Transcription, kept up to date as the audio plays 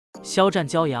肖战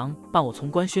骄阳伴我从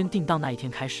官宣定档那一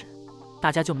天开始，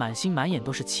大家就满心满眼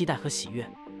都是期待和喜悦，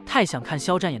太想看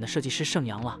肖战演的设计师盛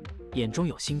阳了，眼中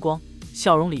有星光，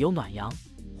笑容里有暖阳，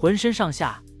浑身上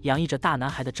下洋溢着大男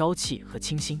孩的朝气和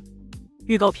清新。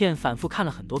预告片反复看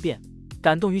了很多遍，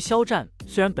感动于肖战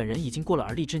虽然本人已经过了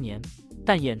而立之年，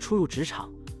但演初入职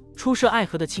场、初涉爱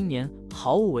河的青年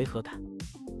毫无违和感。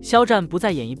肖战不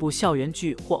再演一部校园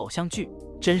剧或偶像剧，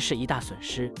真是一大损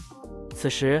失。此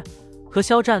时，和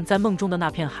肖战在梦中的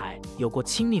那片海有过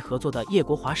亲密合作的叶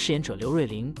国华饰演者刘瑞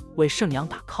麟为盛阳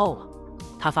打 call 了。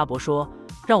他发博说：“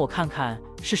让我看看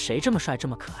是谁这么帅这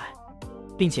么可爱。”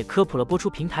并且科普了播出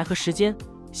平台和时间。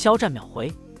肖战秒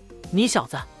回：“你小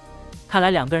子！”看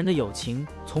来两个人的友情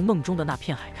从梦中的那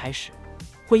片海开始，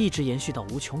会一直延续到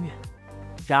无穷远。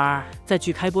然而在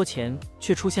剧开播前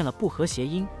却出现了不和谐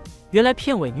音，原来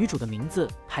片尾女主的名字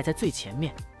排在最前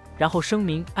面，然后声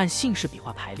明按姓氏笔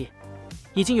画排列。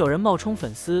已经有人冒充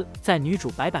粉丝在女主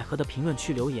白百合的评论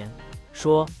区留言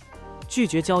说：“拒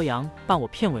绝骄阳伴我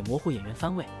片尾模糊演员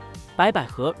番位。白百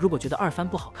合如果觉得二番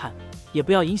不好看，也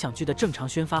不要影响剧的正常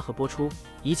宣发和播出，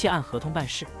一切按合同办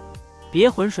事，别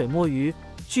浑水摸鱼，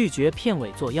拒绝片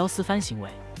尾做腰丝番行为。”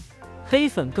黑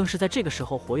粉更是在这个时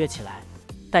候活跃起来，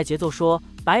带节奏说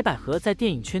白百合在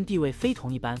电影圈地位非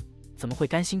同一般，怎么会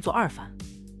甘心做二番？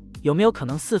有没有可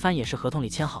能四番也是合同里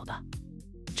签好的？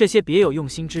这些别有用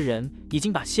心之人已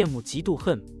经把羡慕嫉妒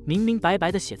恨明明白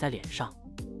白地写在脸上，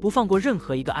不放过任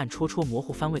何一个暗戳戳模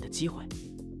糊番位的机会。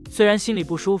虽然心里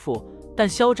不舒服，但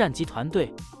肖战及团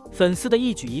队粉丝的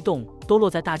一举一动都落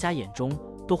在大家眼中，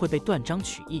都会被断章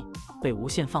取义，被无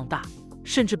限放大，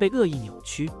甚至被恶意扭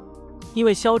曲。因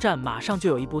为肖战马上就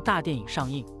有一部大电影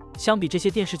上映，相比这些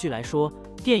电视剧来说，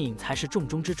电影才是重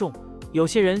中之重。有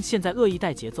些人现在恶意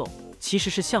带节奏，其实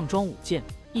是项庄舞剑，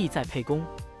意在沛公。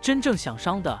真正想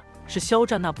伤的是肖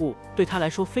战那部对他来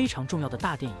说非常重要的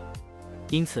大电影。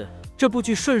因此这部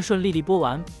剧顺顺利利播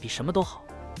完比什么都好，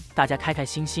大家开开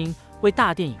心心为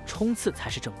大电影冲刺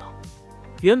才是正道。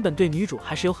原本对女主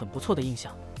还是有很不错的印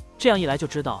象，这样一来就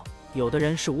知道有的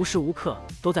人是无时无刻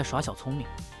都在耍小聪明。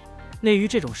内娱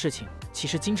这种事情其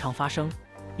实经常发生，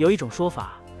有一种说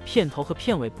法，片头和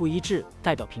片尾不一致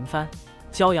代表平番，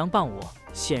骄阳伴我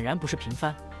显然不是平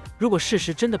番。如果事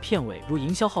实真的片尾如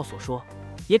营销号所说，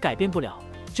也改变不了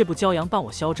这部骄阳伴我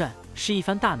肖战是一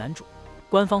番大男主，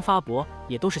官方发博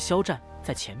也都是肖战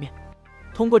在前面。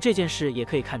通过这件事也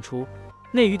可以看出，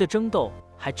内娱的争斗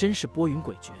还真是波云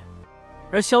诡谲。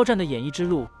而肖战的演艺之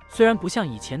路虽然不像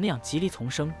以前那样极力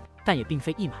丛生，但也并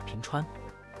非一马平川。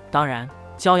当然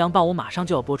骄阳伴我马上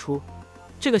就要播出，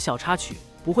这个小插曲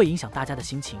不会影响大家的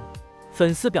心情，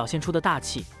粉丝表现出的大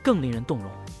气更令人动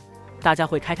容。大家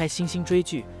会开开心心追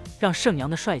剧，让盛阳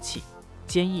的帅气、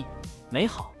坚毅、美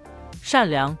好、善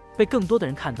良被更多的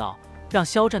人看到，让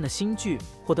肖战的新剧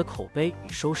获得口碑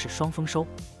与收视双丰收。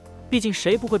毕竟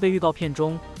谁不会被预告片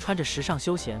中穿着时尚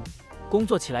休闲，工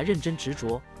作起来认真执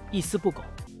着，一丝不苟，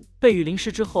被雨淋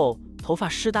湿之后头发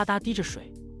湿哒哒滴着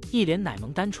水，一脸奶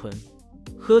萌单纯，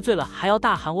喝醉了还要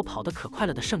大喊我跑得可快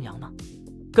了的盛阳呢？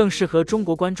更适合中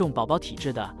国观众宝宝体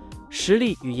质的实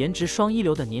力与颜值双一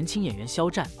流的年轻演员肖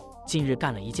战近日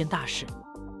干了一件大事，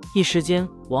一时间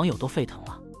网友都沸腾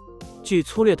了。据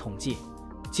粗略统计，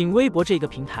仅微博这个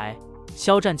平台，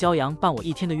肖战骄阳伴我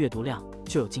一天的阅读量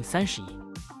就有近30亿。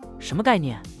什么概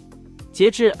念？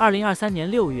截至2023年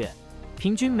6月，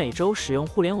平均每周使用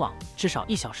互联网至少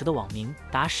1小时的网民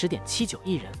达10.79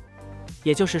亿人，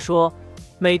也就是说，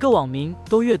每个网民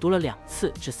都阅读了2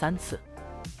次至3次。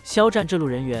肖战这路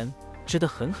人缘值得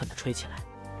狠狠地吹起来，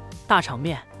大场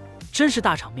面，真是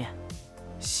大场面。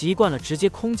习惯了直接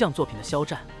空降作品的肖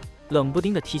战，冷不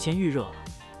丁的提前预热了，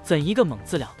怎一个猛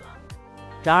字了得！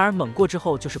然而猛过之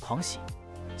后就是狂喜，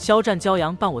肖战骄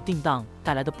阳伴我定档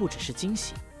带来的不只是惊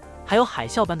喜，还有海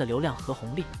啸般的流量和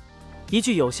红利。一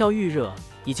句有效预热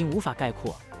已经无法概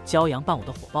括骄阳伴我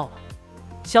的火爆了。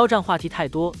肖战话题太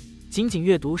多，仅仅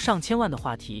阅读上千万的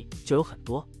话题就有很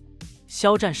多。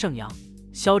肖战盛阳、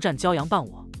肖战骄阳伴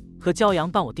我和骄阳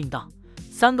伴我定档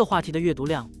3个话题的阅读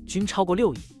量均超过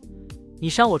6亿。你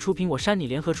删我出品，我删你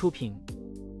联合出品，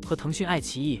和腾讯爱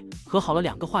奇艺合好了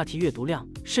2个话题，阅读量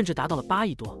甚至达到了8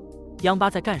亿多。央八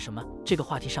在干什么？这个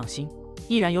话题上新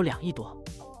依然有2亿多。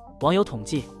网友统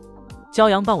计，骄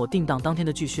阳伴我定档当天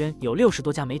的剧宣有60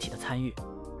多家媒体的参与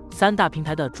，3大平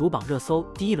台的主榜热搜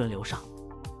第一轮流上。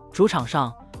主场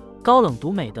上高冷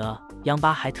独美的央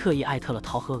八还特意艾特了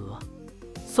陶和娥。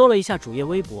搜了一下主页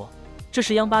微博，这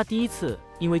是央八第一次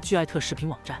因为剧艾特视频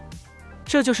网站，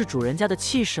这就是主人家的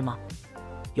气势吗？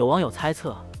有网友猜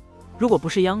测，如果不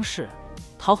是央视，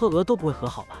陶和娥都不会和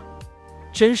好吧？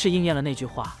真是应验了那句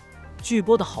话，剧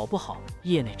播的好不好，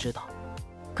业内知道。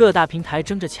各大平台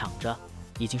争着抢着，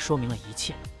已经说明了一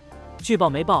切。剧爆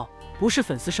没爆，不是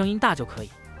粉丝声音大就可以。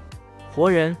活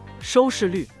人、收视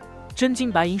率，真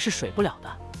金白银是水不了的。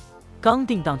刚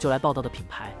定档就来报道的品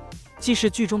牌，既是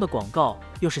剧中的广告，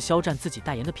又是肖战自己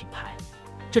代言的品牌，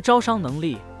这招商能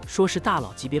力说是大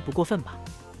佬级别不过分吧？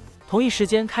同一时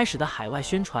间开始的海外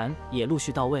宣传也陆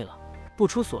续到位了。不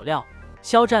出所料，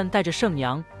肖战带着盛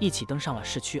阳一起登上了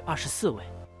市区24位。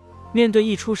面对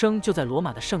一出生就在罗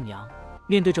马的盛阳，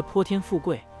面对着泼天富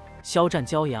贵，肖战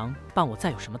骄阳伴我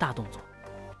再有什么大动作，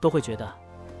都会觉得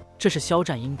这是肖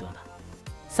战应得的。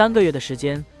3个月的时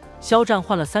间，肖战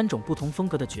换了3种不同风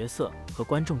格的角色和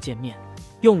观众见面，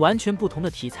用完全不同的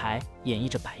题材演绎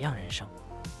着百样人生。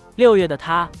6月的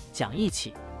他讲义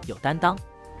气、有担当、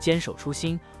坚守初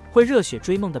心，会热血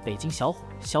追梦的北京小伙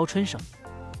肖春生。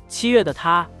7月的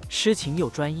他痴情又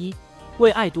专一，为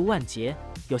爱读万劫，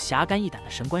有侠肝义胆的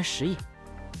神官石影。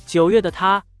9月的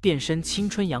他变身青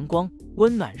春阳光、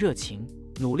温暖热情、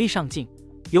努力上进、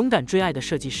勇敢追爱的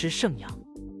设计师盛阳。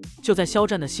就在肖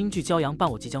战的新剧《骄阳伴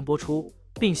我》即将播出，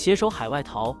并携手海外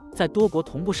淘在多国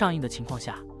同步上映的情况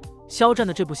下，肖战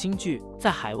的这部新剧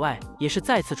在海外也是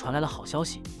再次传来了好消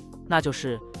息，那就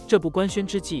是这部官宣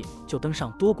之际就登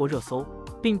上多国热搜，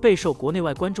并备受国内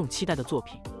外观众期待的作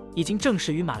品，已经正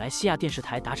式与马来西亚电视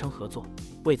台达成合作。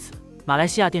为此，马来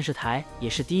西亚电视台也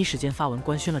是第一时间发文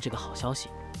官宣了这个好消息。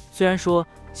虽然说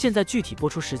现在具体播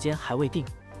出时间还未定，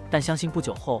但相信不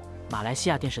久后马来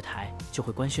西亚电视台就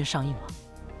会官宣上映了。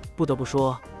不得不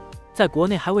说，在国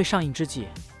内还未上映之际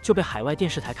就被海外电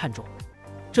视台看中，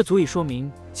这足以说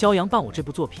明《骄阳伴我》这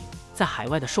部作品在海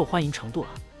外的受欢迎程度了。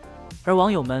而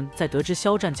网友们在得知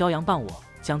肖战《骄阳伴我》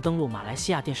将登陆马来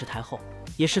西亚电视台后，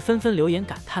也是纷纷留言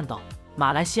感叹道：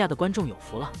马来西亚的观众有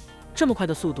福了，这么快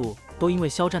的速度都因为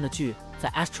肖战的剧在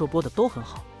Astro 播的都很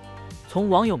好。从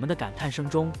网友们的感叹声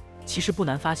中，其实不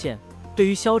难发现，对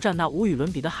于肖战那无与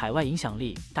伦比的海外影响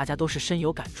力，大家都是深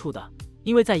有感触的。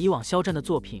因为在以往肖战的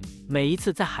作品每一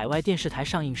次在海外电视台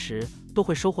上映时都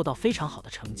会收获到非常好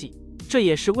的成绩，这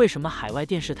也是为什么海外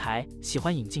电视台喜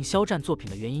欢引进肖战作品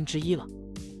的原因之一了。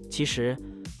其实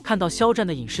看到肖战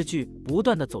的影视剧不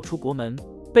断的走出国门，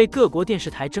被各国电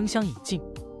视台争相引进，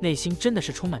内心真的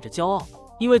是充满着骄傲。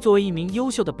因为作为一名优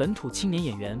秀的本土青年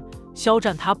演员，肖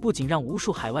战他不仅让无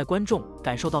数海外观众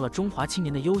感受到了中华青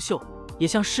年的优秀，也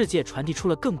向世界传递出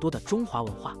了更多的中华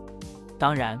文化。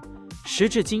当然，时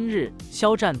至今日，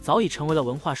肖战早已成为了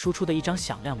文化输出的一张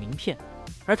响亮名片，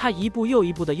而他一部又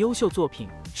一部的优秀作品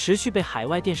持续被海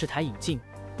外电视台引进，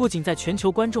不仅在全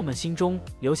球观众们心中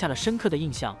留下了深刻的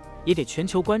印象，也给全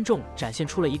球观众展现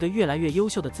出了一个越来越优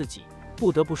秀的自己。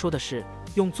不得不说的是，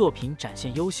用作品展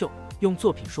现优秀，用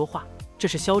作品说话，这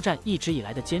是肖战一直以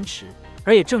来的坚持。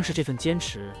而也正是这份坚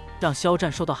持，让肖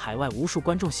战受到海外无数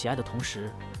观众喜爱的同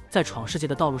时，在闯世界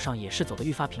的道路上也是走得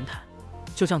愈发平坦。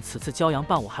就像此次《骄阳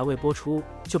伴我》还未播出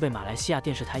就被马来西亚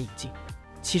电视台引进，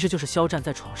其实就是肖战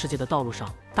在闯世界的道路上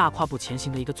大跨步前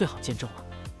行的一个最好见证了。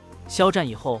肖战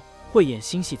以后会演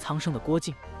心系苍生的郭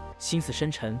靖，心思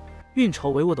深沉、运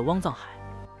筹帷幄的汪藏海，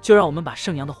就让我们把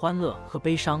盛阳的欢乐和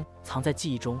悲伤藏在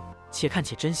记忆中，且看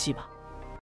且珍惜吧。